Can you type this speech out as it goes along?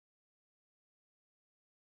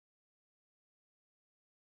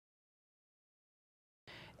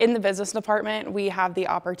In the business department, we have the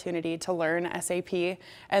opportunity to learn SAP,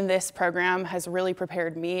 and this program has really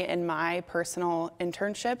prepared me in my personal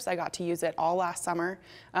internships. I got to use it all last summer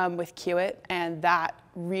with Kiewit, and that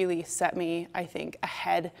really set me, I think,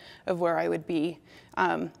 ahead of where I would be.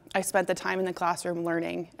 I spent the time in the classroom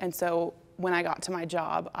learning, and so when I got to my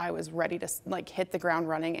job, I was ready to hit the ground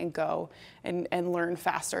running and go and learn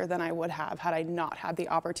faster than I would have had I not had the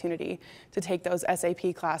opportunity to take those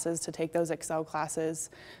SAP classes, to take those Excel classes.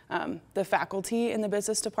 The faculty in the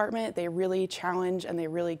business department, they really challenge and they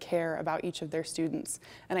really care about each of their students.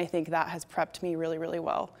 And I think that has prepped me really, really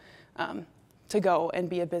well to go and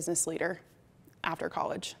be a business leader after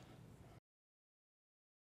college.